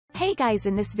Hey guys,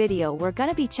 in this video we're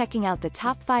gonna be checking out the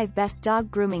top 5 best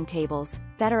dog grooming tables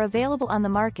that are available on the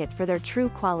market for their true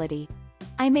quality.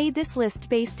 I made this list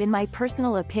based in my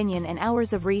personal opinion and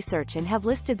hours of research and have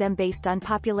listed them based on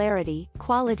popularity,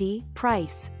 quality,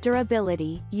 price,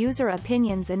 durability, user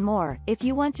opinions and more. If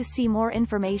you want to see more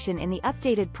information in the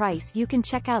updated price, you can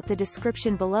check out the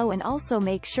description below and also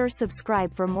make sure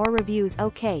subscribe for more reviews.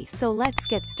 Okay, so let's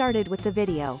get started with the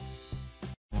video.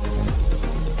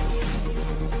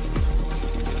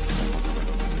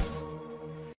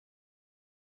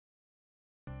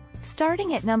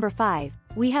 Starting at number 5,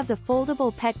 we have the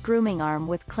Foldable Pet Grooming Arm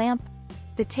with clamp.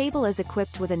 The table is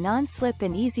equipped with a non-slip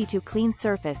and easy-to-clean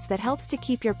surface that helps to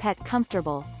keep your pet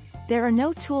comfortable. There are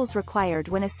no tools required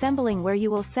when assembling, where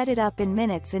you will set it up in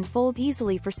minutes and fold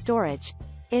easily for storage.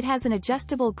 It has an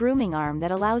adjustable grooming arm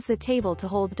that allows the table to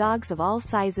hold dogs of all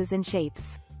sizes and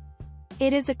shapes.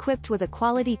 It is equipped with a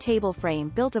quality table frame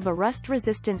built of a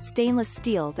rust-resistant stainless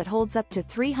steel that holds up to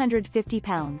 350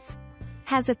 pounds.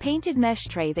 Has a painted mesh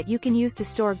tray that you can use to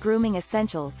store grooming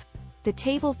essentials. The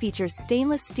table features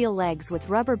stainless steel legs with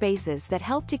rubber bases that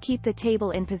help to keep the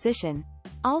table in position.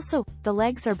 Also, the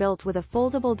legs are built with a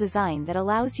foldable design that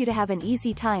allows you to have an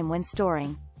easy time when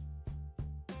storing.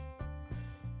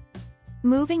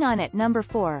 Moving on, at number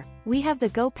 4, we have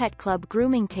the Pet Club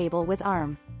Grooming Table with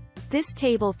Arm. This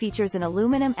table features an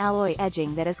aluminum alloy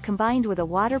edging that is combined with a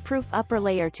waterproof upper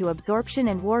layer to absorption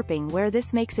and warping, where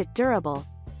this makes it durable.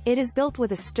 It is built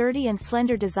with a sturdy and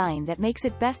slender design that makes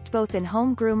it best both in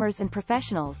home groomers and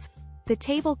professionals. The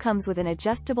table comes with an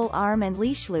adjustable arm and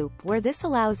leash loop, where this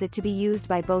allows it to be used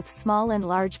by both small and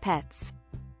large pets.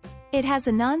 It has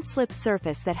a non-slip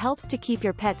surface that helps to keep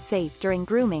your pet safe during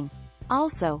grooming.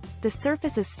 Also, the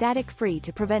surface is static-free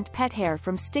to prevent pet hair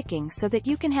from sticking, so that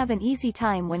you can have an easy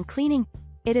time when cleaning.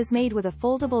 It is made with a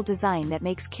foldable design that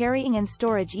makes carrying and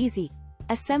storage easy.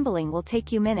 Assembling will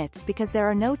take you minutes because there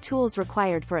are no tools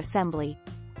required for assembly.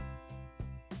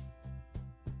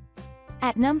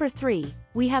 At number 3,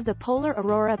 we have the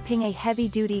Aurora Pingkay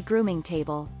heavy-duty grooming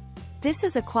table. This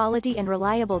is a quality and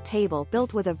reliable table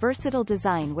built with a versatile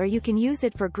design where you can use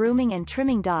it for grooming and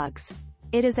trimming dogs.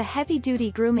 It is a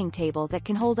heavy-duty grooming table that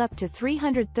can hold up to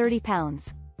 330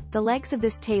 pounds. The legs of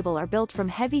this table are built from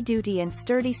heavy-duty and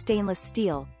sturdy stainless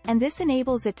steel, and this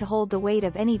enables it to hold the weight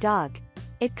of any dog.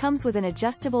 It comes with an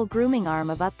adjustable grooming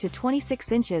arm of up to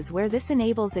 26 inches, where this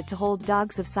enables it to hold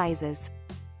dogs of sizes.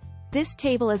 This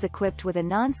table is equipped with a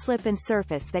non-slip and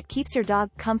surface that keeps your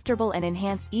dog comfortable and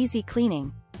enhance easy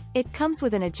cleaning. It comes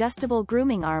with an adjustable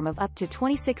grooming arm of up to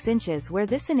 26 inches, where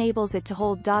this enables it to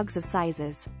hold dogs of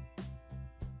sizes.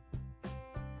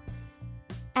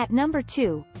 At number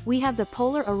 2, we have the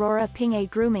Aurora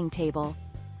Pingkay Grooming Table.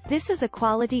 This is a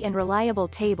quality and reliable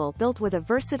table built with a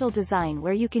versatile design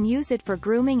where you can use it for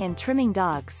grooming and trimming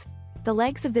dogs. The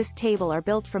legs of this table are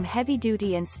built from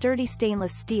heavy-duty and sturdy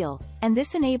stainless steel, and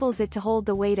this enables it to hold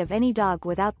the weight of any dog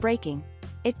without breaking.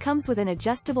 It comes with an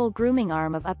adjustable grooming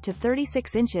arm of up to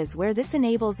 36 inches, where this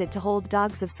enables it to hold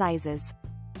dogs of sizes.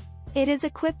 It is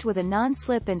equipped with a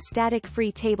non-slip and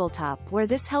static-free tabletop, where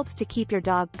this helps to keep your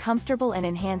dog comfortable and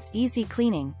enhance easy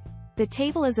cleaning. The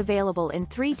table is available in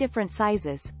 3 different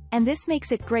sizes, and this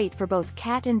makes it great for both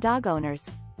cat and dog owners.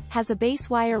 Has a base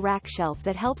wire rack shelf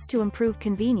that helps to improve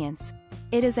convenience.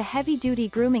 It is a heavy-duty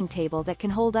grooming table that can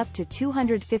hold up to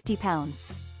 250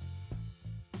 pounds.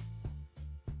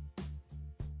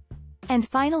 And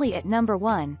finally, at number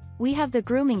 1, we have the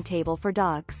grooming table for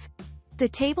dogs. The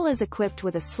table is equipped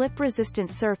with a slip-resistant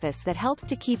surface that helps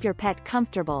to keep your pet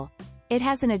comfortable. It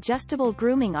has an adjustable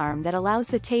grooming arm that allows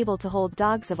the table to hold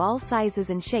dogs of all sizes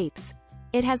and shapes.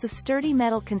 It has a sturdy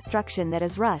metal construction that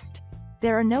is rust.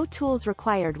 There are no tools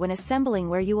required when assembling,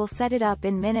 where you will set it up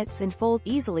in minutes and fold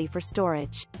easily for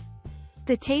storage.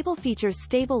 The table features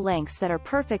stable lengths that are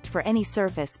perfect for any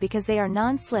surface because they are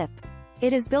non-slip.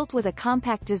 It is built with a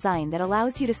compact design that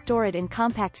allows you to store it in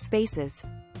compact spaces.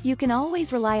 You can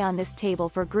always rely on this table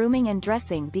for grooming and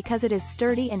dressing because it is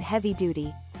sturdy and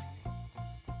heavy-duty.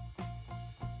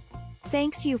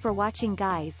 Thanks you for watching,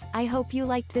 guys. I hope you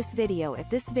liked this video. If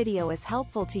this video is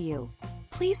helpful to you,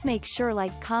 please make sure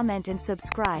like, comment and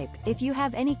subscribe. If you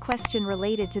have any question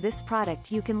related to this product,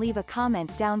 you can leave a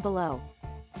comment down below.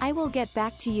 I will get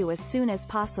back to you as soon as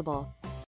possible.